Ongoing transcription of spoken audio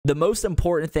the most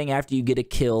important thing after you get a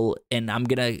kill, and I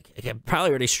probably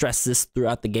already stressed this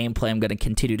throughout the gameplay, I'm going to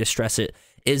continue to stress it,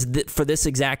 is that for this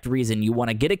exact reason, you want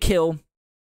to get a kill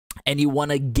and you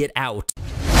want to get out.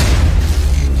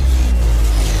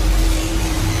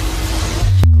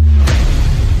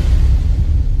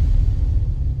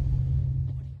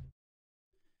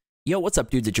 Yo, what's up,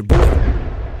 dudes? It's your boy,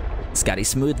 Scotty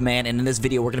Smoothman, and in this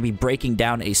video, we're going to be breaking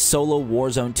down a solo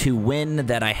Warzone 2 win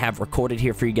that I have recorded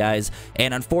here for you guys,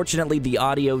 and unfortunately, the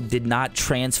audio did not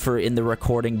transfer in the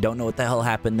recording. Don't know what the hell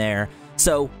happened there.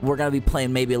 So, we're going to be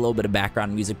playing maybe a little bit of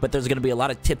background music, but there's going to be a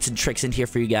lot of tips and tricks in here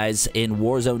for you guys in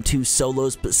Warzone 2 solo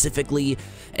specifically,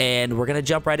 and we're going to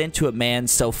jump right into it, man.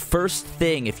 So, first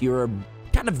thing, if you're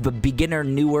kind of a beginner,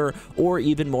 newer, or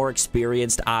even more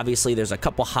experienced, obviously there's a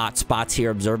couple hot spots here,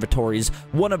 observatories,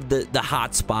 one of the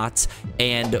hot spots,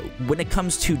 and when it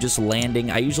comes to just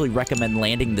landing, I usually recommend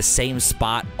landing the same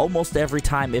spot almost every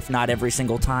time, if not every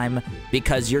single time,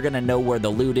 because you're gonna know where the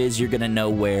loot is, you're gonna know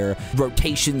where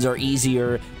rotations are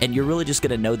easier, and you're really just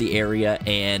gonna know the area.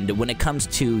 And when it comes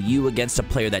to you against a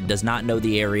player that does not know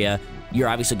the area, you're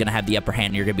obviously going to have the upper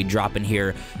hand. You're going to be dropping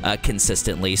here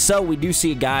consistently. So we do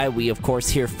see a guy. We, of course,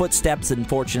 hear footsteps.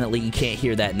 Unfortunately, you can't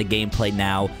hear that in the gameplay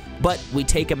now. But we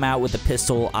take him out with a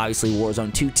pistol. Obviously,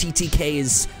 Warzone 2 TTK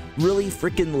is really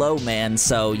freaking low, man.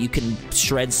 So you can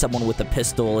shred someone with a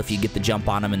pistol if you get the jump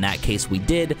on him. In that case, we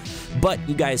did. But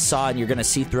you guys saw, and you're going to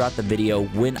see throughout the video,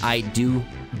 when I do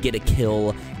get a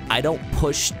kill, I don't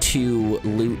push to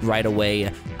loot right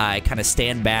away. I kind of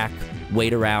stand back,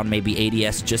 wait around, maybe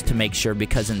ADS, just to make sure,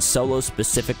 because in solo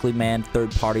specifically, man, third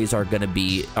parties are gonna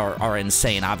be are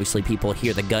insane. Obviously, people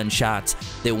hear the gunshots,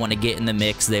 they want to get in the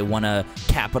mix, they want to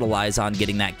capitalize on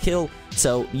getting that kill.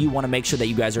 So you want to make sure that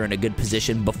you guys are in a good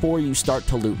position before you start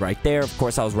to loot right there. Of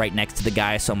course, I was right next to the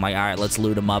guy, so I'm like, all right, let's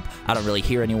loot him up. I don't really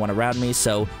hear anyone around me,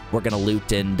 so we're gonna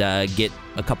loot and get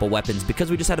a couple weapons,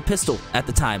 because we just had a pistol at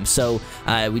the time. So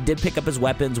we did pick up his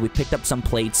weapons, we picked up some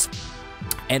plates.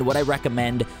 And what I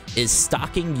recommend is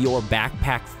stocking your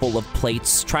backpack full of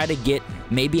plates. Try to get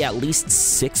maybe at least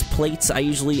 6 plates. I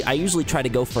usually try to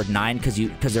go for 9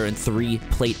 because they're in 3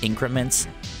 plate increments.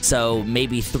 So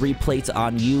maybe 3 plates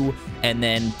on you and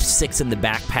then 6 in the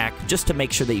backpack, just to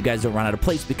make sure that you guys don't run out of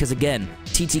plates, because again,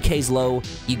 TTK's low,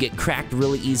 you get cracked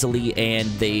really easily, and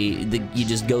you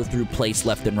just go through plates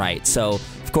left and right. So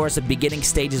of course, the beginning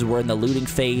stages, we're in the looting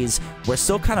phase. We're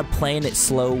still kind of playing it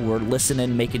slow. We're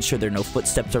listening, making sure there are no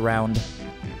footsteps around.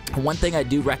 One thing I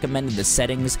do recommend in the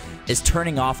settings is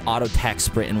turning off auto tac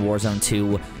sprint in Warzone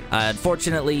 2.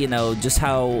 Unfortunately, you know, just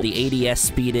how the ADS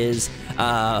speed is,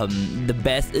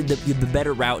 the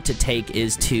better route to take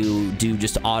is to do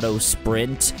just auto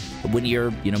sprint when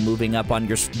you're, you know, moving up on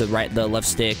the left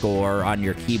stick or on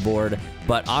your keyboard.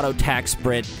 But auto tac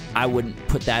sprint, I wouldn't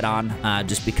put that on,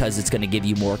 just because it's going to give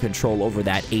you more control over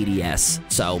that ADS.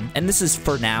 So, and this is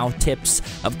for now tips.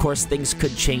 Of course, things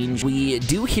could change. We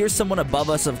do hear someone above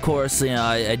us, of course. You know,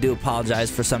 I do apologize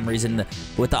for some reason.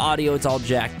 With the audio, it's all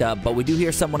jacked up, but we do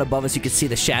hear someone above us. You can see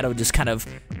the shadow just kind of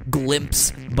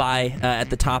glimpse by at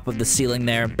the top of the ceiling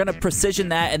there. We're going to precision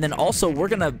that, and then also we're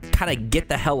going to kind of get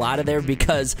the hell out of there,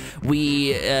 because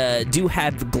we do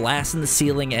have glass in the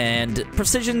ceiling, and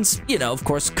precisions, you know, of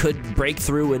course, could break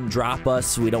through and drop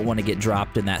us. We don't want to get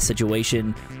dropped in that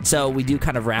situation. So we do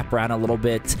kind of wrap around a little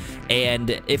bit,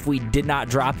 and if we did not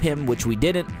drop him, which we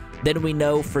didn't, then we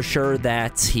know for sure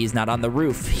that he's not on the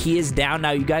roof. He is down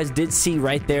now. You guys did see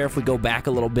right there, if we go back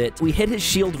a little bit, we hit his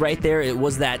shield right there. It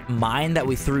was that mine that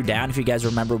we threw down. If you guys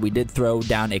remember, we did throw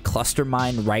down a cluster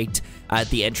mine right at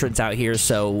the entrance out here.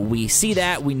 So we see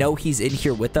that. We know he's in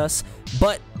here with us.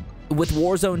 But with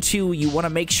Warzone 2, you want to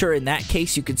make sure in that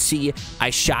case, you could see I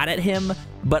shot at him,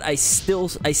 but I stayed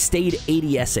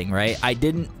ADSing, right? I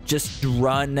didn't just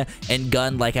run and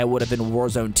gun like I would have in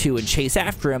Warzone 2 and chase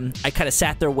after him. I kind of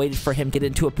sat there, waited for him to get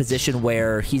into a position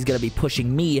where he's going to be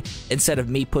pushing me instead of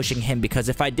me pushing him, because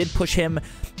if I did push him,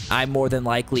 I more than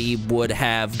likely would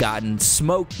have gotten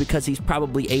smoked, because he's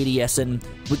probably ADSing.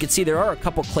 We can see there are a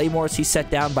couple claymores he set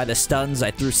down by the stuns.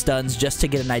 I threw stuns just to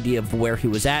get an idea of where he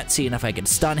was at, seeing if I could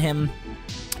stun him.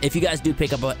 If you guys do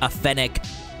pick up a Fennec,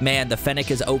 man, the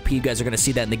Fennec is OP. You guys are going to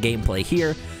see that in the gameplay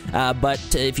here.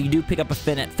 But if you do pick up a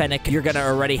Fennec, you're going to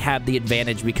already have the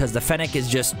advantage, because the Fennec is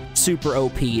just super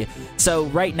OP. So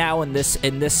right now in this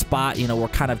spot, you know, we're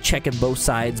kind of checking both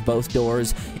sides, both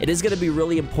doors. It is going to be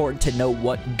really important to know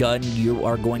what gun you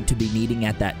are going to be needing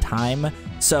at that time.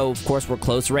 So, of course, we're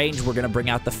close range. We're going to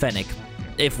bring out the Fennec.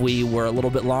 If we were a little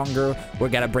bit longer, we're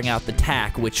going to bring out the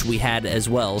tac, which we had as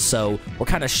well. So we're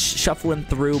kind of shuffling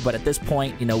through, but at this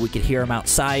point, you know, we could hear him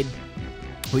outside.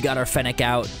 We got our Fennec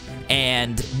out,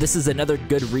 And this is another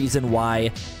good reason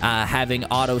why having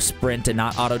auto sprint and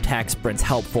not auto tac sprint's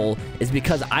helpful, is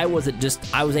because I was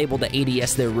able to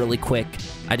ADS there really quick.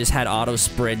 I just had auto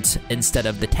sprint instead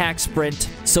of the tac sprint.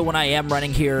 So when I am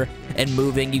running here and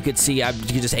moving, you could see you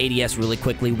can just ADS really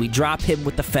quickly. We drop him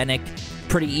with the Fennec.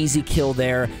 Pretty easy kill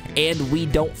there, and we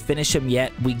don't finish him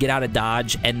yet. We get out of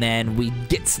dodge, and then we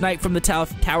get sniped from the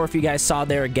tower. If you guys saw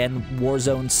there, again,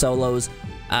 Warzone solos.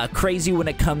 Crazy when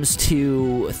it comes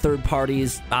to third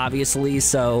parties, obviously.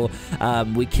 So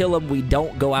we kill him. We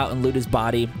don't go out and loot his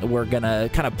body. We're gonna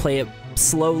kind of play it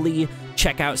slowly,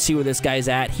 check out, see where this guy's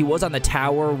at. He was on the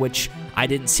tower, which I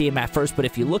didn't see him at first, but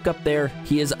if you look up there,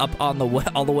 he is up on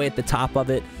the all the way at the top of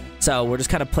it. So we're just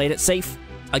kind of playing it safe.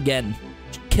 Again,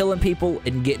 killing people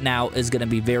and getting out is going to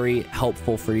be very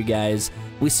helpful for you guys.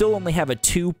 We still only have a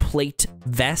 2-plate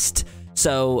vest.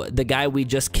 So the guy we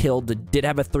just killed did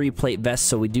have a 3-plate vest,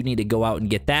 so we do need to go out and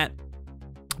get that.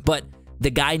 But the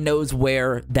guy knows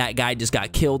where that guy just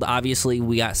got killed. Obviously,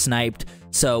 we got sniped,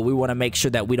 so we want to make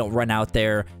sure that we don't run out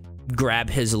there, grab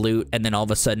his loot, and then all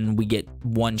of a sudden we get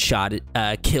one shot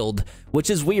killed, which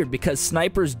is weird because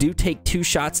snipers do take 2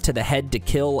 shots to the head to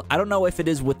kill. I don't know if it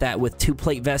is with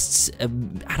 2-plate vests.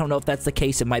 I don't know if that's the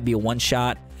case. It might be a 1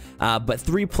 shot. But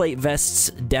 3-plate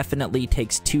vests definitely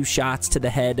takes 2 shots to the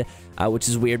head, which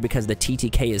is weird because the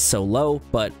TTK is so low.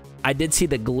 But I did see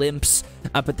the glimpse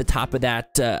up at the top of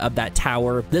that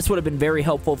tower. This would have been very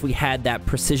helpful if we had that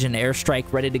precision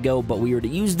airstrike ready to go, but we already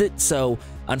used it, so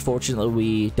unfortunately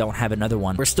we don't have another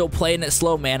one. We're still playing it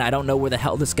slow, man. I don't know where the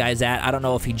hell this guy's at. I don't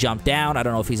know if he jumped down. I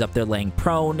don't know if he's up there laying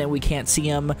prone and we can't see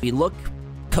him. We look.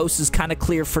 Coast is kind of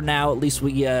clear for now. At least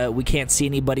we can't see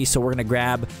anybody, so we're gonna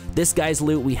grab this guy's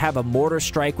loot. We have a mortar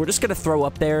strike. We're just gonna throw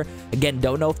up there. Again,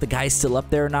 don't know if the guy's still up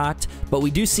there or not, but we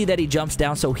do see that he jumps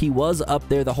down, so he was up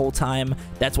there the whole time.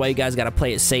 That's why you guys gotta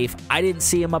play it safe. I didn't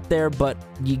see him up there, but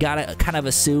you gotta kind of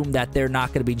assume that they're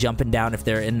not gonna be jumping down if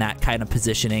they're in that kind of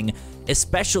positioning,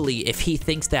 especially if he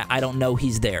thinks that I don't know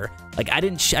he's there. Like,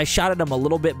 I shot at him a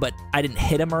little bit, but I didn't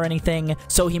hit him or anything,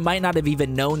 so he might not have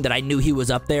even known that I knew he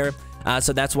was up there.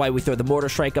 So that's why we throw the mortar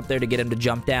strike up there to get him to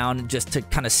jump down, just to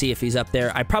kind of see if he's up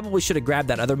there. I probably should have grabbed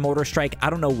that other mortar strike.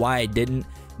 I don't know why I didn't,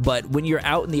 but when you're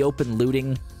out in the open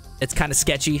looting, it's kind of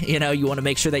sketchy. You know, you want to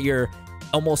make sure that you're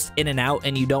almost in and out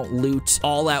and you don't loot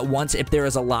all at once if there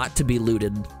is a lot to be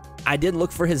looted. I did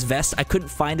look for his vest. I couldn't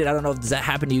find it. I don't know if does that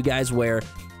happen to you guys, where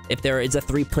if there is a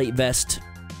 3-plate vest,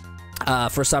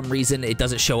 for some reason it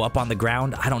doesn't show up on the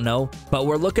ground. I don't know, but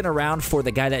we're looking around for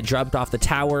the guy that dropped off the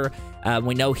tower.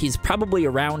 We know he's probably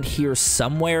around here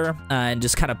somewhere, and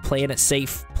just kind of playing it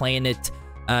safe, playing it,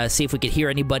 see if we could hear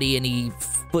anybody, any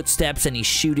footsteps, any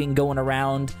shooting going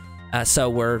around. So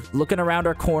we're looking around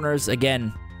our corners.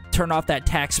 Again, turn off that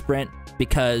tac sprint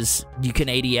because you can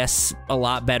ADS a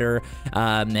lot better,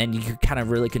 and you can kind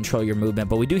of really control your movement.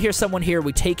 But we do hear someone here.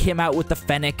 We take him out with the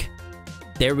Fennec.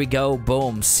 There we go.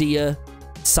 Boom. See ya.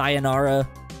 Sayonara.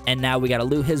 And now we got to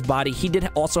loot his body. He did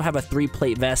also have a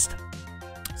 3-plate vest.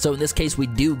 So in this case, we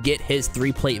do get his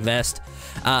 3-plate vest.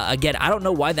 Again, I don't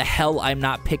know why the hell I'm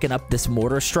not picking up this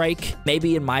mortar strike.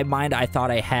 Maybe in my mind, I thought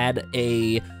I had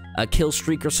a kill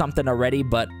streak or something already,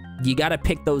 but you got to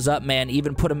pick those up, man.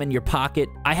 Even put them in your pocket.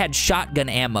 I had shotgun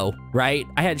ammo, right?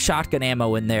 I had shotgun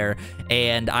ammo in there,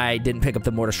 and I didn't pick up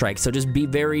the mortar strike. So just be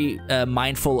very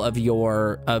mindful of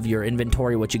your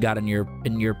inventory, what you got in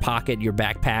your pocket, your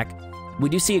backpack. We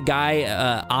do see a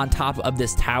guy on top of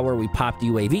this tower. We popped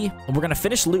UAV, and we're gonna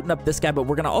finish looting up this guy, but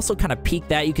we're gonna also kind of peek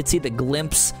that. You can see the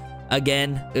glimpse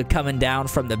again coming down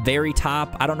from the very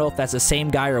top. I don't know if that's the same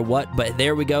guy or what, but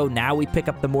there we go. Now we pick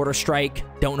up the mortar strike.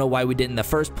 Don't know why we did in the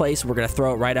first place. We're gonna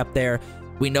throw it right up there.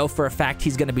 We know for a fact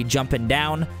he's gonna be jumping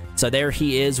down, so there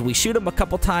he is. We shoot him a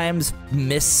couple times,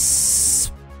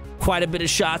 miss quite a bit of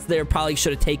shots there. Probably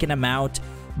should have taken him out,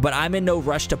 but I'm in no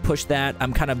rush to push that.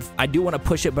 I do want to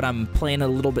push it, but I'm playing a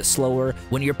little bit slower.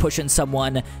 When you're pushing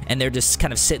someone and they're just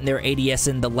kind of sitting there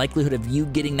ADSing, the likelihood of you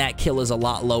getting that kill is a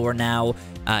lot lower now.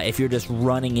 If you're just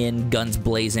running in, guns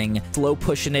blazing, slow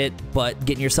pushing it, but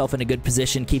getting yourself in a good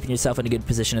position, keeping yourself in a good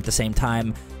position at the same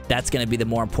time, that's going to be the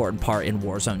more important part in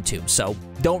Warzone 2. So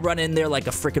don't run in there like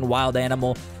a freaking wild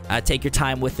animal. Take your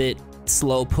time with it.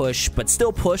 Slow push, but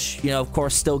still push. You know, of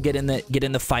course, still get in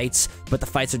the fights, but the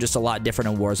fights are just a lot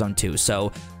different in Warzone 2.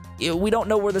 So we don't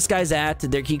know where this guy's at.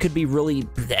 He could be really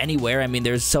anywhere. I mean,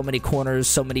 there's so many corners,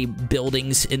 so many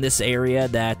buildings in this area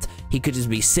that he could just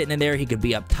be sitting in there. He could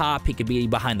be up top. He could be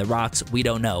behind the rocks. We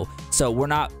don't know. So we're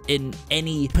not in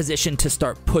any position to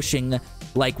start pushing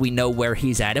like we know where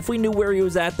he's at. If we knew where he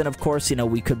was at, then of course, you know,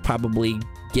 we could probably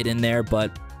get in there,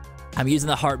 but I'm using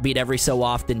the heartbeat every so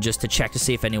often just to check to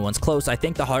see if anyone's close. I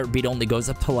think the heartbeat only goes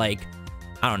up to like,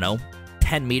 I don't know,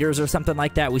 10 meters or something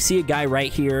like that. We see a guy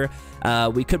right here.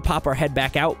 We could pop our head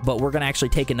back out, but we're going to actually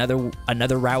take another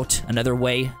route, another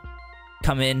way.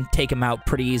 Come in, take him out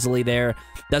pretty easily there.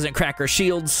 Doesn't crack our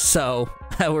shields, so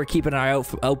we're keeping our eye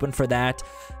open for that.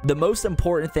 The most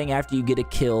important thing after you get a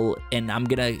kill, and I'm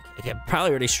going to probably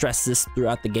already stress this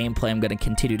throughout the gameplay, I'm going to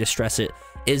continue to stress it,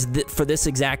 is that for this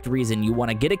exact reason, you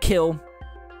want to get a kill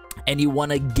and you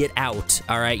want to get out,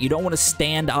 all right? You don't want to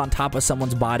stand on top of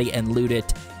someone's body and loot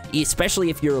it, especially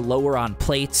if you're lower on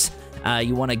plates.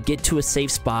 You want to get to a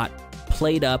safe spot,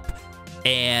 plate up,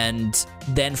 and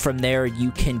then from there you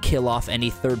can kill off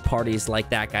any third parties like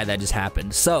that guy that just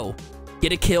happened. So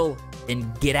get a kill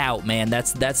and get out, man.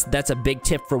 That's a big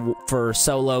tip for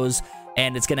solos,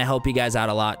 and it's gonna help you guys out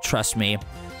a lot, trust me.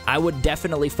 I would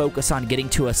definitely focus on getting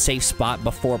to a safe spot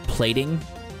before plating.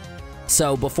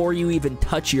 So before you even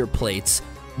touch your plates,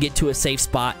 get to a safe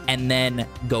spot and then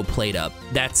go plate up.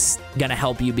 That's gonna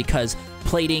help you because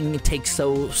plating takes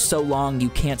so long. You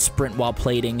can't sprint while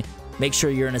plating. Make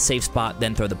sure you're in a safe spot,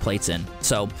 then throw the plates in.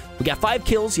 So we got 5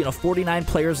 kills, 49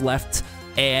 players left,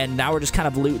 and now we're just kind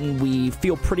of looting. We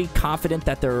feel pretty confident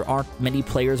that there aren't many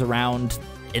players around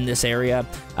in this area.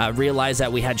 Realize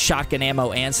that we had shotgun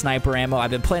ammo and sniper ammo.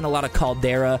 I've been playing a lot of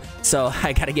Caldera, so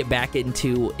I got to get back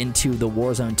into the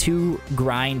Warzone 2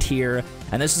 grind here.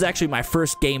 And this is actually my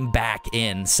first game back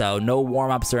in, so no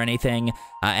warm-ups or anything.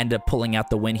 Ended up pulling out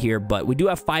the win here, but we do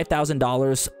have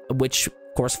 $5,000, which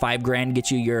of course, $5 grand gets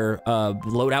you your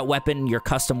loadout weapon, your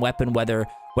custom weapon,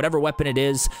 whatever weapon it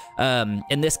is.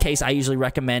 In this case, I usually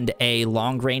recommend a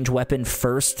long-range weapon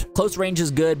first. Close range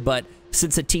is good, but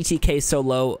since the TTK is so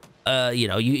low,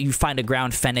 you find a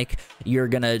ground Fennec, you're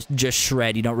gonna just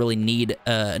shred. You don't really need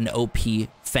an OP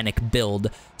Fennec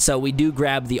build. So we do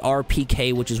grab the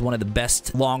RPK, which is one of the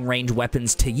best long-range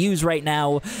weapons to use right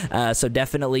now. So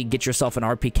definitely get yourself an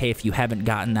RPK if you haven't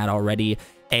gotten that already.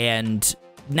 And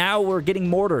now we're getting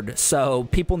mortared, so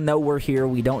people know we're here.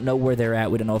 We don't know where they're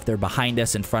at. We don't know if they're behind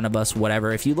us, in front of us,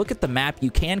 whatever. If you look at the map, you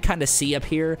can kind of see up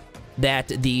here that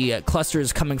the cluster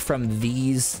is coming from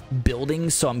these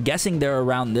buildings, so I'm guessing they're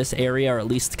around this area, or at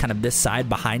least kind of this side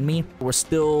behind me. We're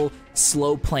still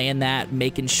slow playing that,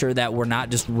 making sure that we're not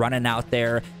just running out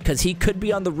there, because he could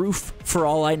be on the roof for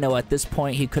all I know at this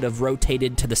point. He could have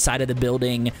rotated to the side of the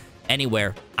building,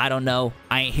 anywhere. I don't know.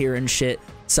 I ain't hearing shit.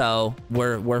 So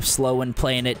we're slow and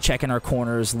playing it, checking our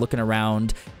corners, looking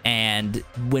around, and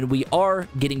when we are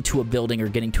getting to a building or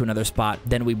getting to another spot,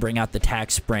 then we bring out the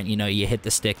tac sprint. You hit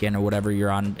the stick in or whatever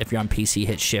you're on. If you're on PC,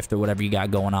 hit shift or whatever you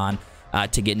got going on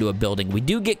to get into a building. We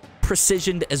do get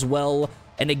precisioned as well,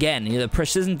 and again, the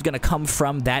precision's going to come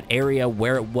from that area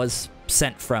where it was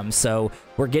sent from. So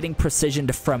we're getting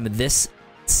precisioned from this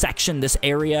section, this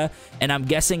area, and I'm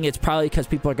guessing it's probably because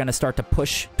people are going to start to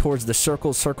push towards the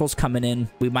circles coming in.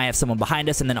 We might have someone behind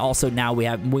us, and then also now we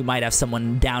might have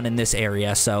someone down in this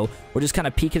area. So we're just kind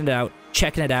of peeking it out,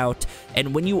 checking it out.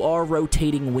 And when you are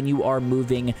rotating, when you are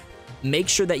moving, make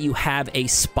sure that you have a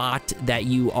spot that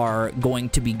you are going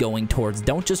to be going towards.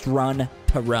 Don't just run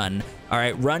to run. All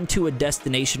right, run to a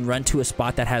destination, run to a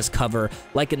spot that has cover.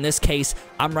 Like in this case,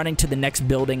 I'm running to the next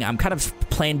building. I'm kind of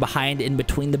playing behind in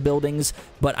between the buildings,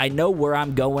 but I know where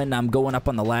I'm going. I'm going up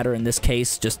on the ladder in this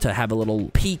case just to have a little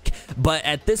peek. But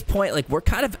at this point, like, we're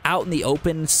kind of out in the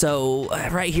open, so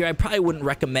right here, I probably wouldn't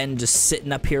recommend just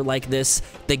sitting up here like this.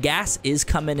 The gas is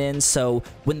coming in, so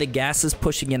when the gas is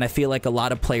pushing in, I feel like a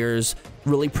lot of players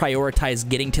really prioritize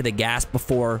getting to the gas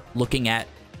before looking at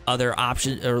other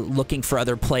options or looking for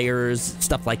other players,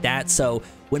 stuff like that. So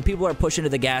when people are pushing to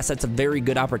the gas, that's a very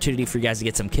good opportunity for you guys to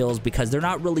get some kills because they're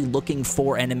not really looking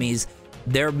for enemies.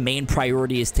 Their main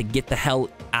priority is to get the hell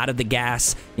out of the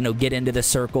gas, get into the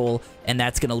circle, and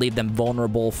that's going to leave them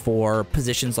vulnerable for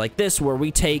positions like this where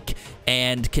we take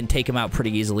and can take them out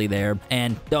pretty easily there.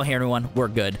 And don't hear anyone, we're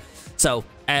good. So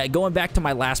going back to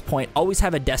my last point, always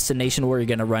have a destination where you're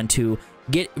going to run to.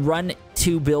 Run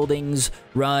to buildings,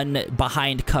 run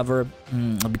behind cover,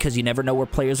 because you never know where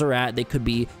players are at. They could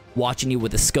be watching you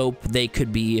with a scope. They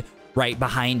could be right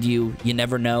behind you. You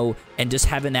never know. And just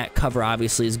having that cover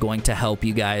obviously is going to help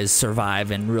you guys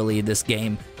survive. And really, this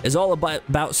game is all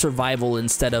about survival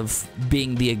instead of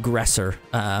being the aggressor.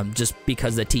 Just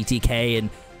because the TTK and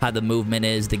how the movement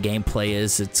is, the gameplay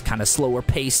is. It's kind of slower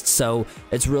paced, so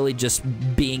it's really just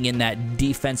being in that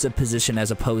defensive position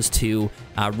as opposed to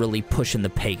really pushing the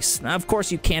pace. Now, of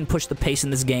course, you can push the pace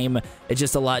in this game. It's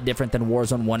just a lot different than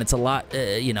Warzone 1. It's a lot,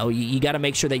 you know, you got to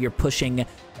make sure that you're pushing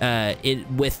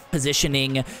it with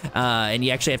positioning, and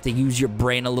you actually have to use your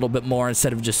brain a little bit more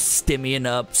instead of just stimmying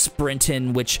up,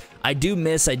 sprinting, which I do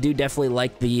miss. I do definitely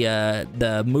like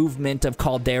the movement of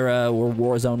Caldera or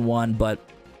Warzone 1, but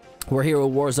we're here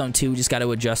with Warzone 2. We just got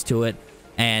to adjust to it,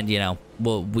 and you know,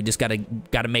 we just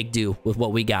gotta make do with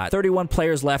what we got. 31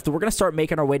 players left. We're gonna start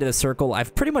making our way to the circle.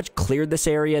 I've pretty much cleared this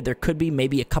area. There could be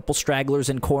maybe a couple stragglers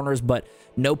in corners, but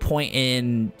no point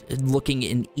in looking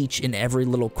in each and every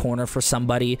little corner for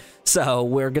somebody. So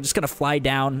we're just gonna fly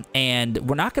down, and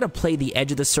we're not gonna play the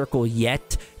edge of the circle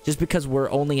yet, just because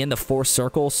we're only in the fourth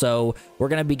circle. So we're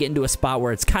gonna be getting to a spot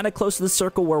where it's kind of close to the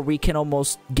circle, where we can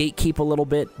almost gatekeep a little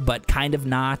bit, but kind of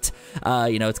not.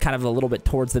 You know, it's kind of a little bit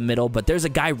towards the middle, but there's a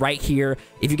guy right here.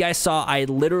 If you guys saw, I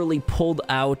literally pulled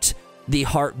out the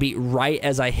heartbeat right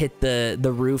as I hit the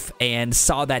roof and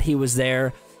saw that he was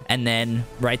there. And then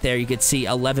right there, you could see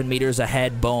 11 meters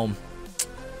ahead, boom,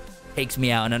 takes me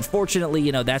out. And unfortunately,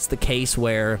 you know, that's the case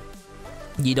where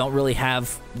you don't really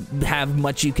have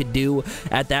much you could do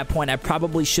at that point. I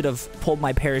probably should have pulled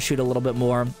my parachute a little bit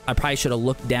more. I probably should have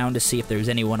looked down to see if there was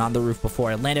anyone on the roof before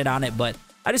I landed on it, but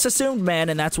I just assumed, man,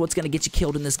 and that's what's going to get you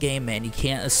killed in this game, man. You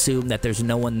can't assume that there's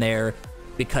no one there,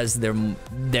 because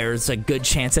there's a good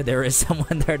chance that there is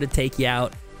someone there to take you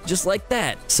out just like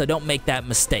that. So don't make that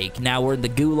mistake. Now we're in the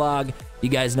Gulag. You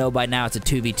guys know by now it's a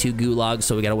 2v2 Gulag,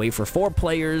 so we gotta wait for 4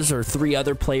 players or 3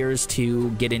 other players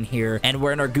to get in here. And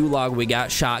we're in our Gulag. We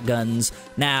got shotguns.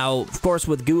 Now, of course,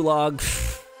 with Gulag,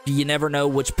 you never know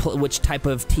which type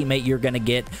of teammate you're going to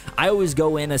get. I always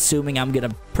go in assuming I'm going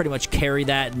to pretty much carry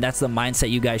that, and that's the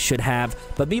mindset you guys should have.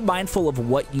 But be mindful of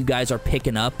what you guys are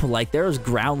picking up. Like, there's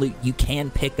ground loot you can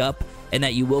pick up and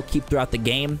that you will keep throughout the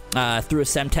game. Through a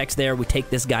Semtex there, we take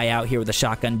this guy out here with a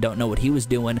shotgun. Don't know what he was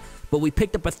doing. But we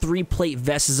picked up a 3-plate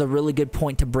vest. Is a really good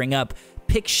point to bring up.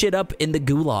 Pick shit up in the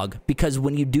Gulag, because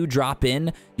when you do drop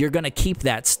in, you're going to keep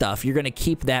that stuff. You're going to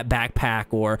keep that backpack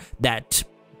or that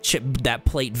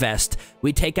plate vest.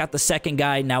 We take out the second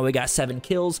guy. Now we got 7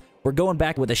 kills. We're going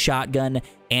back with a shotgun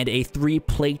and a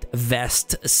 3-plate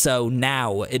vest. So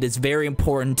now it is very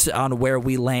important on where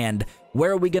we land.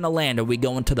 Where are we going to land? Are we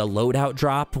going to the loadout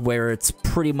drop, where it's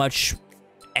pretty much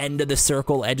end of the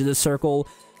circle, edge of the circle?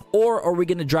 Or are we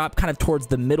going to drop kind of towards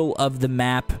the middle of the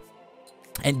map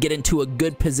and get into a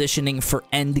good positioning for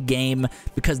end game,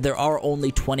 because there are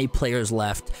only 20 players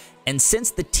left? And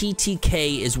since the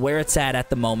TTK is where it's at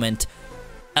the moment,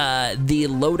 the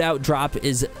loadout drop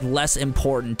is less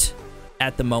important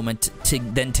at the moment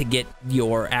than to get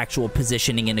your actual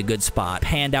positioning in a good spot.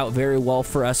 Panned out very well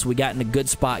for us. We got in a good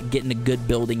spot, getting a good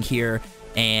building here,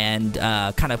 and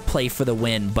kind of play for the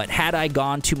win. But had I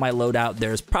gone to my loadout,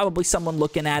 there's probably someone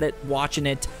looking at it, watching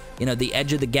it. You know, the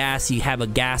edge of the gas, you have a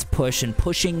gas push, and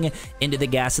pushing into the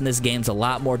gas in this game is a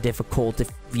lot more difficult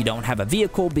if you don't have a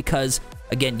vehicle, because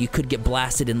again, you could get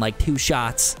blasted in like 2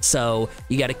 shots, so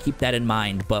you got to keep that in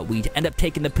mind. But we end up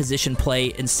taking the position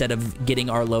play instead of getting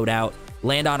our loadout,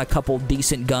 land on a couple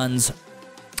decent guns,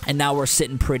 and now we're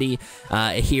sitting pretty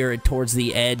here towards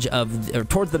the edge of, or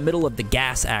towards the middle of the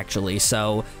gas, actually.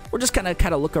 So we're just kind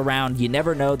of look around. You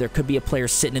never know. There could be a player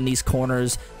sitting in these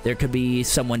corners. There could be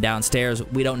someone downstairs.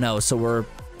 We don't know. So we're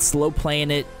slow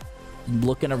playing it,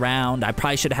 looking around. I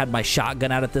probably should have had my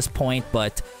shotgun out at this point,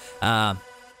 but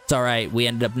it's all right. We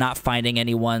ended up not finding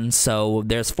anyone. So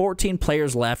there's 14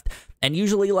 players left, and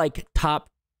usually like top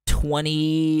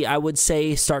 20, I would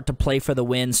say, start to play for the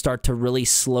win, start to really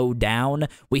slow down.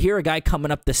 We hear a guy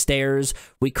coming up the stairs.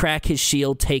 We crack his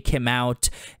shield, take him out,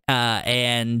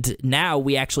 and now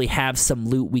we actually have some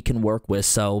loot we can work with.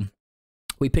 So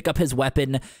we pick up his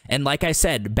weapon, and like I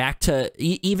said, back to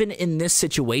even in this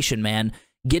situation, man,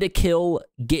 get a kill,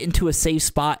 get into a safe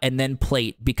spot, and then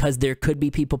plate, because there could be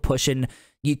people pushing.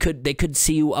 They could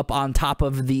see you up on top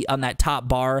of on that top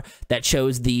bar that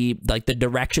shows the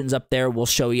directions up there. Will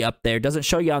show you up there. It doesn't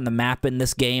show you on the map in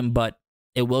this game, but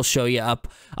it will show you up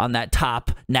on that top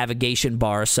navigation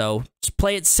bar. So just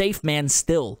play it safe, man.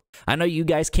 Still, I know you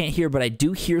guys can't hear, but I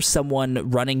do hear someone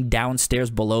running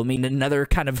downstairs below me in another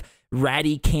kind of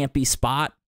ratty, campy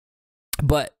spot.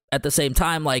 But at the same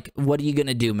time, like, what are you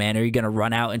gonna do, man? Are you gonna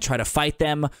run out and try to fight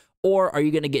them, or are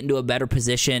you gonna get into a better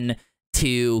position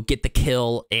to get the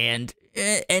kill? And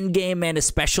end game, man,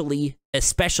 especially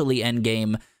end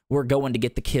game, we're going to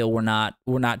get the kill. We're not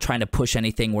trying to push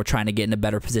anything. We're trying to get in a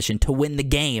better position to win the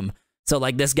game. So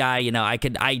like this guy, you know, I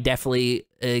definitely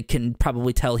can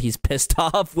probably tell he's pissed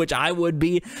off, which I would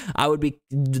be. I would be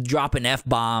dropping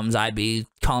F-bombs. I'd be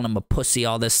calling him a pussy,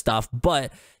 all this stuff.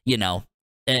 But, you know,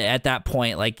 at that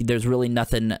point, like, there's really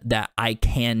nothing that I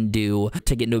can do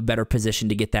to get into a better position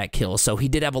to get that kill. So he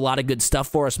did have a lot of good stuff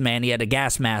for us, man. He had a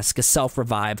gas mask, a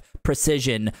self-revive,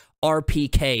 precision,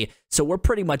 RPK. So we're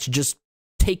pretty much just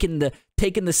taking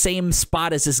the same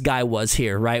spot as this guy was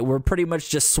here, right? We're pretty much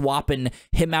just swapping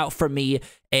him out for me,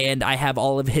 and I have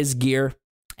all of his gear,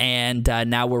 and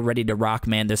now we're ready to rock,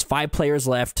 man. There's 5 players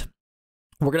left.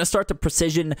 We're going to start the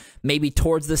precision maybe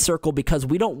towards the circle because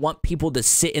we don't want people to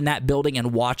sit in that building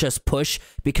and watch us push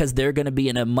because they're going to be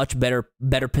in a much better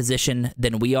position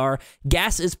than we are.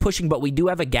 Gas is pushing, but we do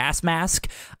have a gas mask.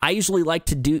 I usually like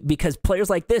to do, because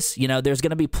players like this, you know, there's going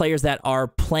to be players that are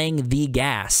playing the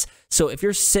gas. So if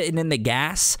you're sitting in the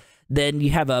gas, then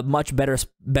you have a much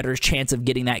better chance of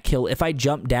getting that kill. If I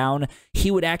jump down,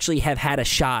 he would actually have had a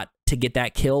shot to get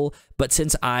that kill, but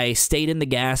since I stayed in the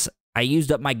gas, I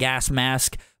used up my gas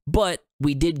mask, but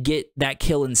we did get that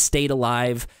kill and stayed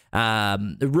alive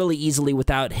really easily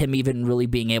without him even really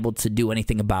being able to do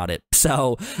anything about it.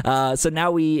 So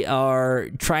now we are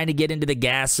trying to get into the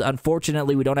gas.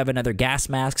 Unfortunately, we don't have another gas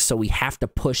mask, so we have to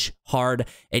push hard.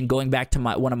 And going back to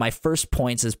one of my first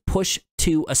points is push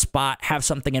to a spot, have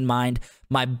something in mind.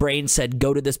 My brain said,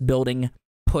 go to this building,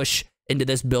 push into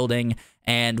this building,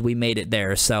 and we made it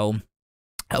there. So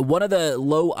one of the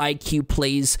low IQ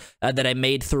plays that I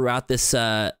made throughout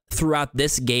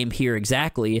this game here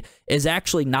exactly is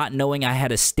actually not knowing I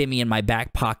had a stimmy in my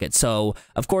back pocket. So,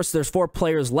 of course, there's 4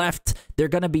 players left. They're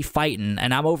going to be fighting,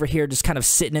 and I'm over here just kind of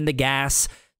sitting in the gas.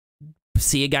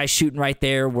 See a guy shooting right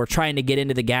there. We're trying to get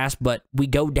into the gas, but we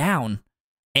go down,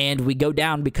 and we go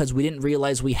down because we didn't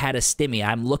realize we had a stimmy.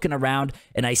 I'm looking around,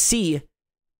 and I see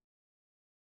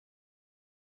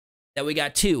that we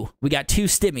got 2. We got 2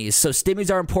 stimmies. So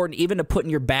stimmies are important even to put in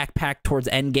your backpack towards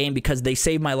end game because they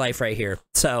save my life right here.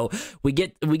 So we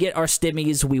get our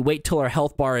stimmies. We wait till our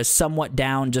health bar is somewhat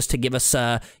down just to give us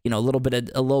you know, a little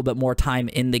bit more time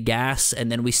in the gas,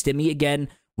 and then we stimmy again.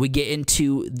 We get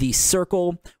into the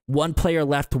circle. 1 player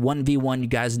left, 1v1. You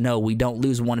guys know we don't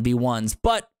lose 1v1s.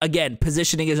 But again,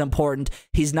 positioning is important.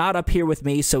 He's not up here with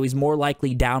me, so he's more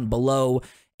likely down below.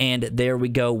 And there we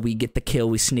go. We get the kill.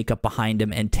 We sneak up behind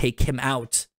him and take him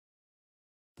out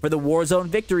for the Warzone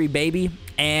victory, baby.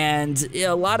 And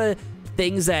a lot of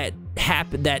things that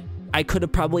happened that I could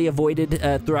have probably avoided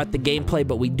throughout the gameplay,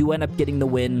 but we do end up getting the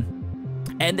win.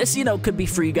 And this, you know, could be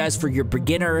for you guys for your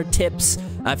beginner tips.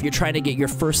 If you're trying to get your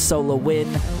first solo win,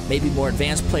 maybe more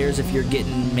advanced players if you're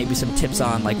getting maybe some tips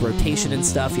on like rotation and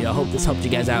stuff. You know, hope this helped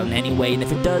you guys out in any way. And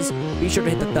if it does, be sure to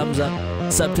hit the thumbs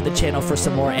up, sub to the channel for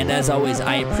some more. And as always,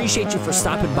 I appreciate you for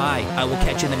stopping by. I will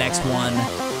catch you in the next one.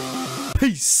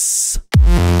 Peace.